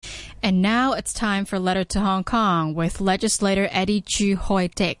And now it's time for Letter to Hong Kong with Legislator Eddie Chu.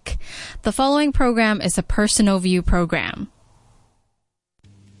 The following program is a personal view program.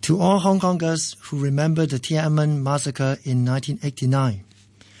 To all Hongkongers who remember the Tiananmen massacre in 1989,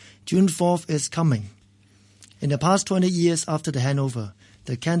 June 4th is coming. In the past 20 years after the handover,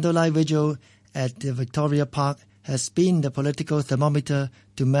 the candlelight vigil at the Victoria Park has been the political thermometer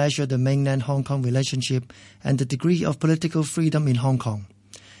to measure the mainland-Hong Kong relationship and the degree of political freedom in Hong Kong.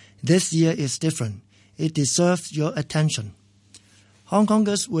 This year is different. It deserves your attention.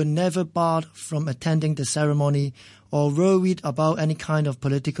 Hongkongers were never barred from attending the ceremony or worried about any kind of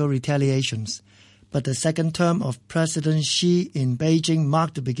political retaliations. But the second term of President Xi in Beijing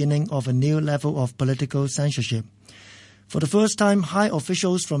marked the beginning of a new level of political censorship. For the first time, high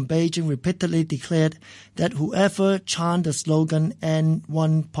officials from Beijing repeatedly declared that whoever chant the slogan "End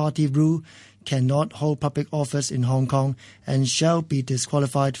one-party rule" cannot hold public office in Hong Kong and shall be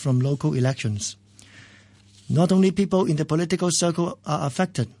disqualified from local elections. Not only people in the political circle are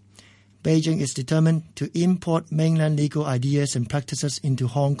affected. Beijing is determined to import mainland legal ideas and practices into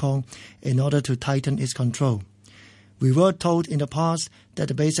Hong Kong in order to tighten its control. We were told in the past that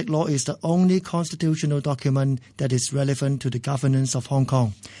the Basic Law is the only constitutional document that is relevant to the governance of Hong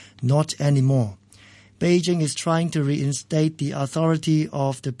Kong. Not anymore. Beijing is trying to reinstate the authority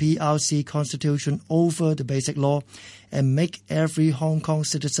of the PRC Constitution over the Basic Law and make every Hong Kong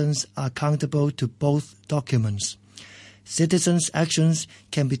citizen accountable to both documents. Citizens' actions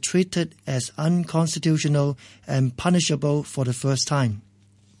can be treated as unconstitutional and punishable for the first time.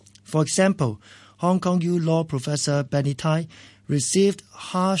 For example, Hong Kong U Law Professor Benny Tai received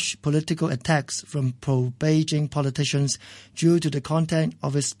harsh political attacks from pro-Beijing politicians due to the content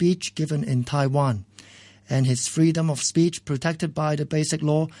of a speech given in Taiwan, and his freedom of speech protected by the Basic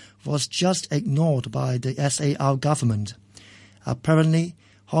Law was just ignored by the SAR government. Apparently,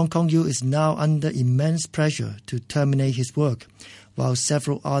 Hong Kong U is now under immense pressure to terminate his work, while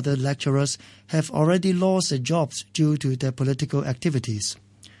several other lecturers have already lost their jobs due to their political activities.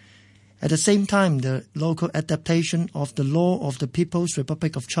 At the same time, the local adaptation of the law of the People's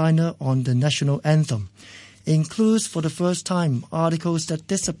Republic of China on the national anthem includes for the first time articles that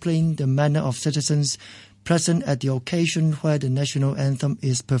discipline the manner of citizens present at the occasion where the national anthem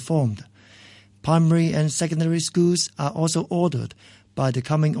is performed. Primary and secondary schools are also ordered by the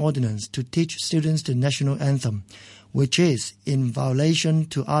coming ordinance to teach students the national anthem, which is in violation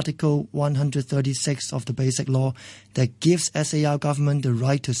to Article 136 of the Basic Law that gives SAR government the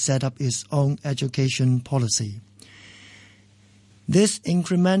right to set up its own education policy. This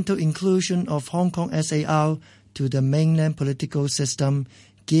incremental inclusion of Hong Kong SAR to the mainland political system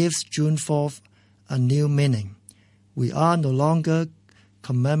gives June 4th a new meaning. We are no longer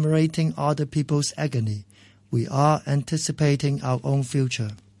commemorating other people's agony. We are anticipating our own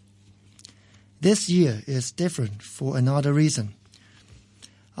future. This year is different for another reason.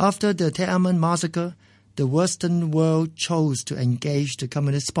 After the Tiananmen massacre, the Western world chose to engage the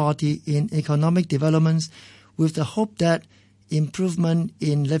Communist Party in economic developments with the hope that improvement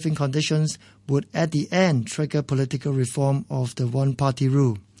in living conditions would at the end trigger political reform of the one-party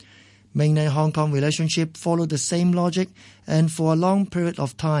rule. Mainland Hong Kong relationship followed the same logic, and for a long period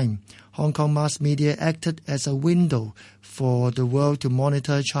of time, Hong Kong mass media acted as a window for the world to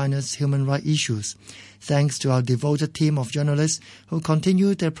monitor China's human rights issues, thanks to our devoted team of journalists who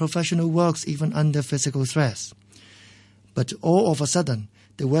continue their professional works even under physical threats. But all of a sudden,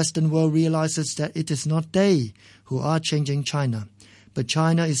 the Western world realizes that it is not they who are changing China, but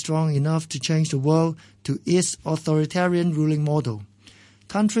China is strong enough to change the world to its authoritarian ruling model.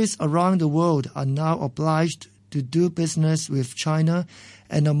 Countries around the world are now obliged to do business with China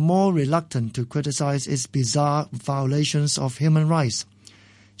and are more reluctant to criticize its bizarre violations of human rights.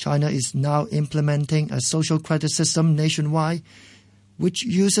 China is now implementing a social credit system nationwide, which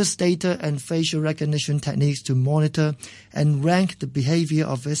uses data and facial recognition techniques to monitor and rank the behavior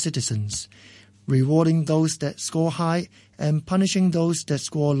of its citizens, rewarding those that score high and punishing those that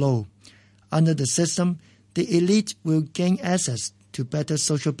score low. Under the system, the elite will gain access to better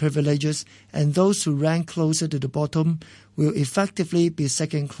social privileges, and those who rank closer to the bottom will effectively be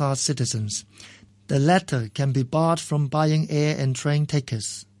second-class citizens. The latter can be barred from buying air and train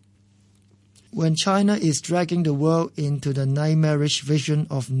tickets. When China is dragging the world into the nightmarish vision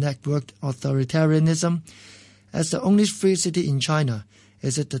of networked authoritarianism, as the only free city in China,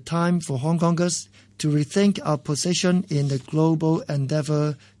 is it the time for Hongkongers to rethink our position in the global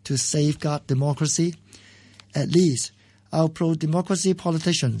endeavor to safeguard democracy? At least, our pro-democracy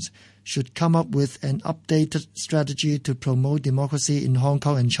politicians should come up with an updated strategy to promote democracy in Hong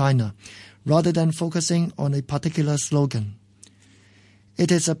Kong and China, rather than focusing on a particular slogan.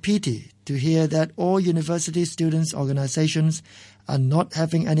 It is a pity to hear that all university students' organizations are not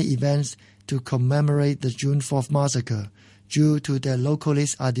having any events to commemorate the June 4th massacre due to their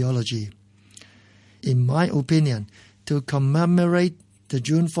localist ideology. In my opinion, to commemorate the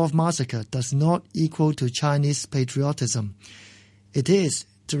June 4th massacre does not equal to Chinese patriotism. It is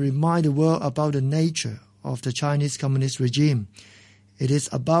to remind the world about the nature of the Chinese communist regime. It is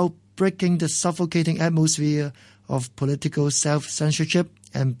about breaking the suffocating atmosphere of political self-censorship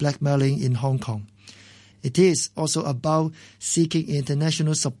and blackmailing in Hong Kong. It is also about seeking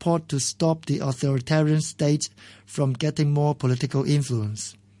international support to stop the authoritarian state from getting more political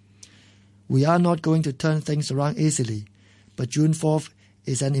influence. We are not going to turn things around easily, but June 4th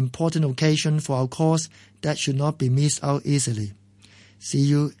is an important occasion for our cause that should not be missed out easily. See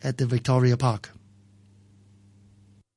you at the Victoria Park.